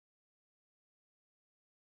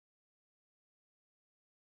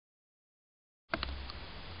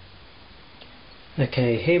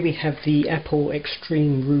Okay, here we have the Apple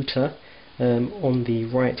Extreme router on the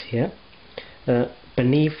right here.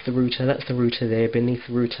 Beneath the router, that's the router there, beneath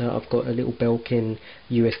the router I've got a little Belkin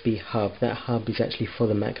USB hub. That hub is actually for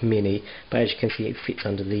the Mac Mini, but as you can see it fits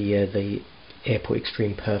under the AirPort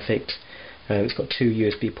Extreme Perfect. It's got two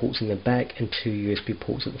USB ports in the back and two USB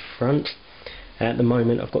ports at the front. At the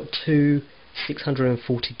moment I've got two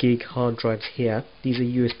 640 gig hard drives here. These are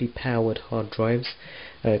USB powered hard drives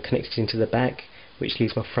connected into the back, which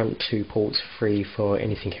leaves my front two ports free for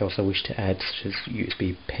anything else I wish to add, such as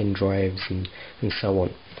USB pen drives and so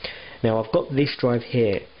on. Now I've got this drive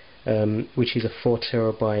here, which is a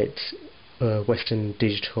 4TB Western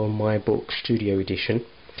Digital MyBook Studio Edition.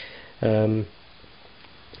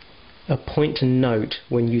 A point to note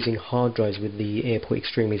when using hard drives with the AirPort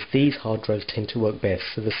Extreme is these hard drives tend to work best.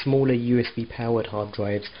 So the smaller USB powered hard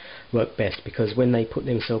drives work best because when they put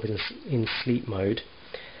themselves in sleep mode,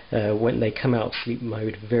 when they come out of sleep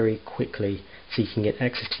mode very quickly, so you can get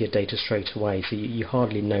access to your data straight away, so you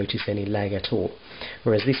hardly notice any lag at all.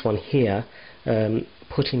 Whereas this one here,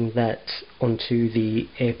 putting that onto the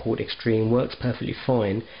AirPort Extreme works perfectly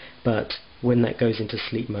fine, but when that goes into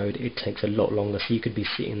sleep mode it takes a lot longer, so you could be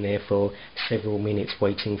sitting there for several minutes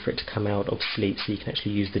waiting for it to come out of sleep so you can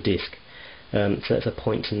actually use the disk. So that's a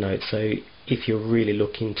point to note. So if you're really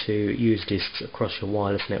looking to use disks across your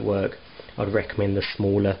wireless network, I'd recommend the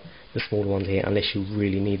smaller ones here, unless you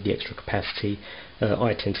really need the extra capacity.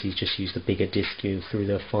 I tend to just use the bigger disk through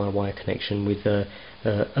the FireWire connection with a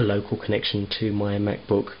local connection to my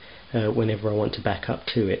MacBook whenever I want to back up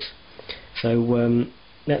to it. So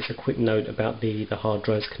that's a quick note about the hard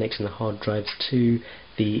drives, connecting the hard drives to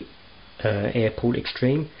the AirPort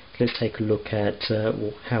Extreme. Let's take a look at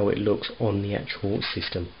how it looks on the actual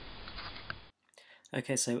system.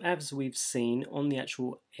 Okay, so as we've seen on the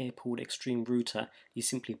actual AirPort Extreme router, you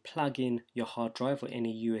simply plug in your hard drive or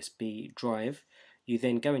any USB drive. You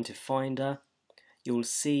then go into Finder. You'll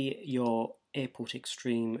see your AirPort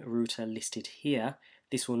Extreme router listed here.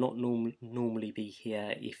 This will not normally be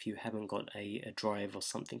here if you haven't got a drive or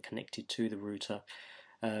something connected to the router.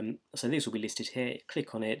 So this will be listed here.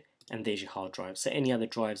 Click on it and there's your hard drive. So any other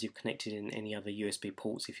drives you've connected in any other USB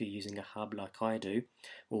ports, if you're using a hub like I do,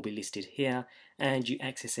 will be listed here, and you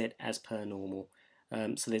access it as per normal.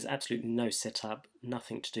 So there's absolutely no setup,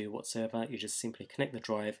 nothing to do whatsoever. You just simply connect the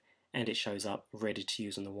drive and it shows up ready to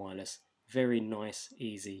use on the wireless. Very nice,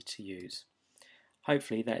 easy to use.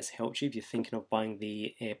 Hopefully that has helped you if you're thinking of buying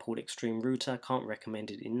the AirPort Extreme router. Can't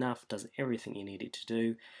recommend it enough, does everything you need it to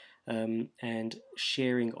do. And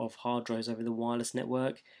sharing of hard drives over the wireless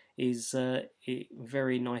network is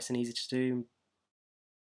very nice and easy to do.